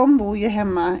de bor ju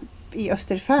hemma i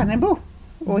Österfärnebo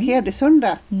och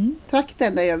Hedesunda,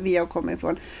 trakten där vi kommer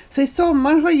ifrån. Så i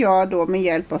sommar har jag då med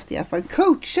hjälp av Stefan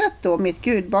coachat då mitt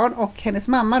gudbarn och hennes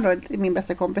mamma då, min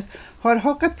bästa kompis, har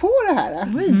hakat på det här.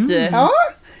 Ja.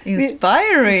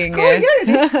 Inspiring! Skojar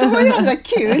du? Det är så jävla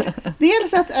kul.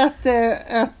 Dels att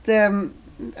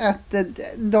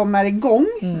de är igång.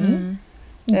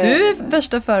 Du är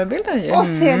värsta förebilden ju. Och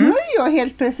sen har jag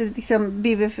helt plötsligt liksom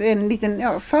blivit en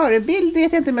liten förebild. Jag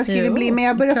vet inte om jag skulle bli, men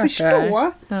jag börjar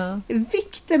förstå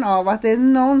vikten av att det är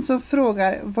någon som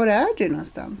frågar, var är du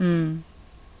någonstans?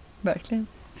 Verkligen.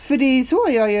 För det är så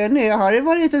jag gör nu. Har du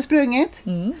varit ute och sprungit?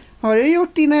 Har du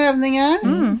gjort dina övningar?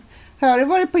 Har du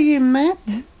varit på gymmet?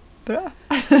 Bra.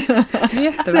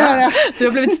 Jättebra. Du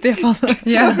har blivit Stefan.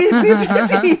 Ja.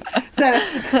 Precis.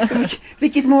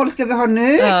 Vilket mål ska vi ha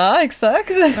nu? Ja,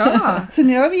 exakt. Ja. Så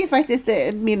nu har vi faktiskt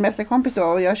min bästa kompis då,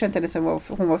 och jag kände henne som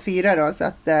hon var 4 då, så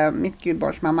att mitt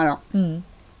gudbarns mamma då.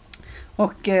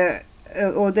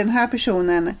 Och den här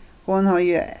personen, hon har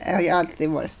ju alltid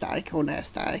varit stark. Hon är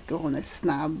stark och hon är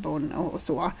snabb och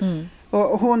så.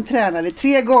 Och hon tränade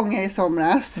 3 gånger i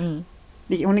somras. Hon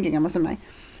är lika gammal som mig.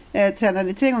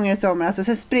 Tränade 3 gånger i somras och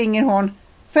så springer hon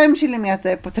 5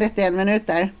 kilometer på 31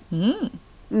 minuter.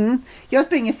 Jag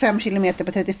springer 5 kilometer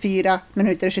på 34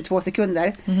 minuter och 22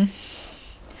 sekunder.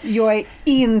 Jag är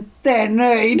inte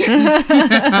nöjd.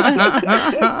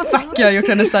 Fuck, jag har gjort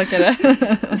henne starkare.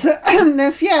 Så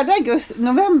den 4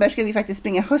 november ska vi faktiskt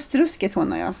springa höstrusket,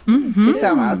 hon och jag.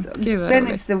 Tillsammans. Gud, Then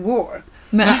it's the war.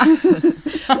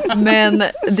 Men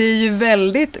det är ju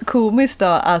väldigt komiskt då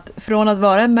att från att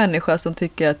vara en människa som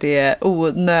tycker att det är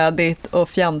onödigt och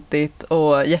fjantigt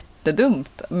och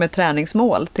jättedumt med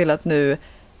träningsmål till att nu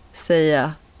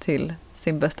säga till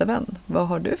sin bästa vän, vad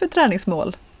har du för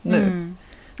träningsmål nu?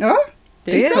 Ja,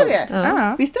 visst är det.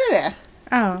 Ja. Visst är det.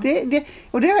 Ja.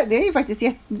 Det är ju faktiskt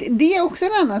det är också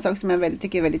en annan sak som jag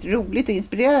tycker är väldigt roligt och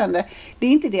inspirerande. Det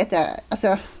är inte det att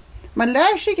alltså, man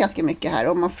lär sig ganska mycket här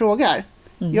om man frågar.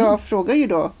 Jag frågar ju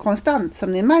då konstant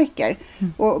som ni märker.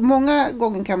 Och många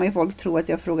gånger kan man ju folk tro att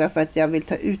jag frågar för att jag vill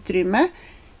ta utrymme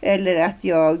eller att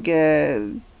jag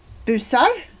busar.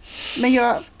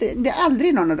 Men det är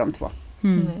aldrig någon av de två.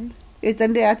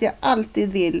 Utan det är att jag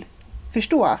alltid vill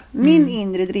förstå. Min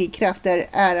inre drivkraft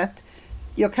är att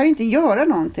jag kan inte göra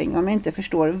någonting om jag inte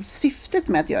förstår syftet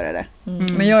med att göra det.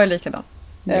 Men jag är likadan.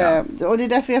 Ja. Och det är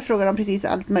därför jag frågar om precis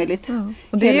allt möjligt. Ja.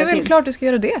 Och det är väl klart du ska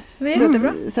göra det. Det är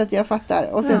jättebra. Så att jag fattar.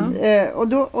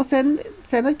 Och sen,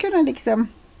 sen att kunna liksom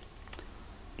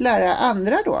lära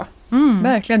andra då.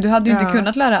 Verkligen, du hade ju inte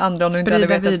kunnat lära andra om du inte hade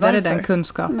vetat varför. Sprida vidare den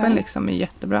kunskapen liksom är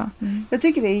jättebra. Jag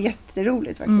tycker det är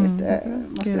jätteroligt faktiskt.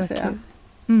 Måste jag säga.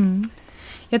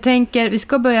 Jag tänker, vi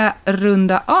ska börja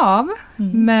runda av.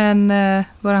 Men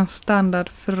våran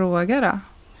standardfråga då.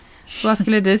 Vad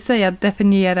skulle du säga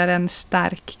definierar en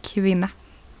stark kvinna?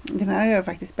 Den här har jag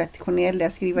faktiskt bett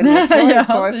Cornelia skriva ner svaret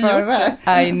på i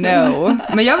förväg. I know.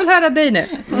 Men jag vill höra dig nu.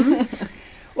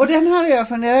 Och den här har jag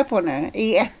funderat på nu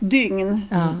i 1 dygn.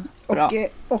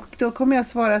 Och då kommer jag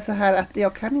svara så här att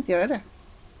jag kan inte göra det.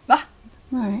 Va?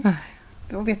 Nej.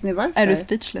 Och vet ni varför? Är du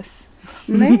speechless?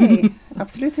 Nej,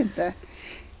 absolut inte.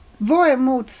 Vad är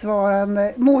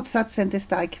motsatsen till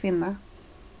stark kvinna?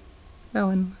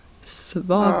 Ja, en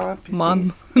svag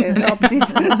man. Ja,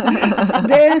 precis.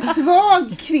 Det är en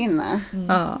svag kvinna.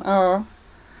 Ja.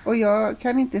 Och jag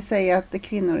kan inte säga att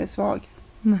kvinnor är svag.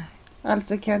 Nej.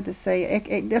 Alltså kan jag inte säga,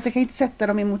 jag kan inte sätta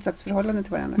dem i motsatsförhållande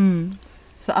till varandra.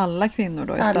 Så alla kvinnor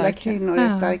då är starka? Alla kvinnor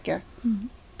är starka.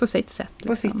 På sitt sätt.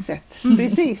 Liksom. På sitt sätt,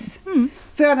 precis.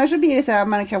 För annars så blir det så här,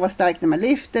 man kan vara stark när man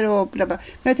lyfter och bla bla.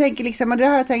 Men jag tänker liksom, och det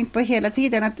har jag tänkt på hela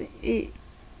tiden, att i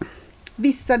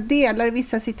vissa delar, i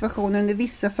vissa situationer, under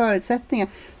vissa förutsättningar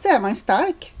så är man ju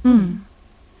stark.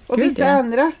 Och vissa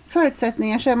andra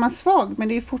förutsättningar så är man svag, men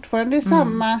det är fortfarande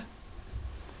samma.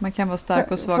 Man kan vara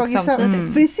stark och svag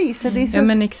samtidigt. Precis. Så det är så, ja,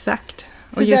 men exakt.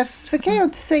 Så därför kan jag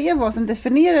inte säga vad som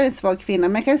definierar en svag kvinna.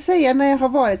 Men jag kan säga när jag har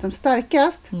varit som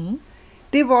starkast.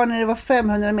 Det var när det var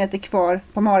 500 meter kvar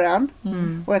på morgonen.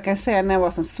 Och jag kan säga när jag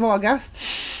var som svagast.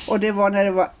 Och det var när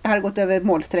jag hade gått över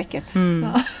målsträcket.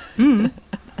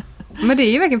 Men det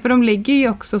är ju verkligen, för de ligger ju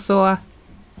också så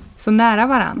nära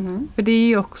varann. För det är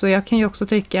ju också, jag kan ju också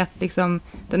tycka att liksom,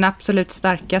 den absolut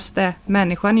starkaste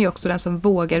människan är ju också den som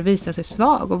vågar visa sig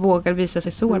svag och vågar visa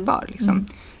sig sårbar. Liksom.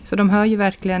 Så de hör ju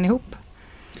verkligen ihop.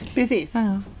 Precis.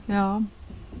 Ja.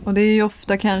 Och det är ju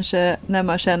ofta kanske när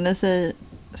man känner sig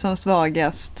som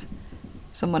svagast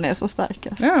som man är så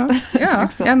starkast.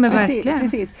 Ja men verkligen.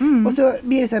 Precis. Och så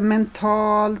blir det så här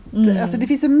mentalt. Alltså det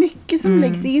finns så mycket som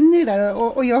läggs in i det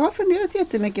där. Och jag har funderat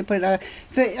jättemycket på det där.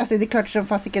 För alltså, det är klart som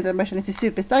fasiken att man känner sig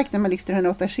superstark när man lyfter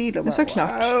 108 kilo. Bara,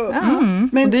 såklart. Wow.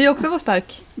 Men och det är ju också att vara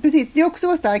stark. Precis, det är också att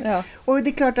vara stark. Ja. Och det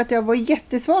är klart att jag var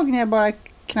jättesvag när jag bara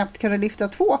knappt kunde lyfta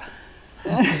 2.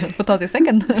 Få ta till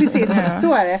säcken. Precis,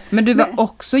 så är det. Men du var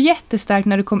också jättestark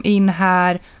när du kom in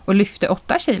här och lyfte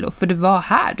 8 kilo. För du var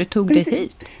här, du tog dig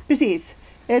hit. Precis.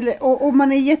 Och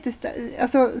man är jättestark.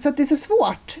 Alltså, så att det är så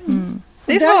svårt.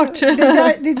 Det är svårt.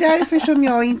 Det är därför som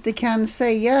jag inte kan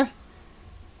säga.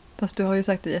 Fast du har ju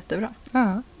sagt det jättebra.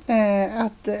 Ja.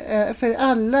 För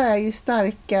alla är ju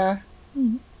starka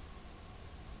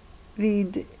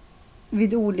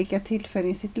vid olika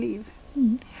tillfällen i sitt liv.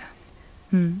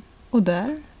 Och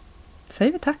där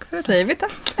säger vi tack för det.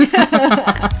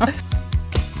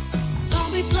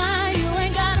 Don't be blind, you ain't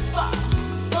gotta fall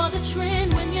for the trend.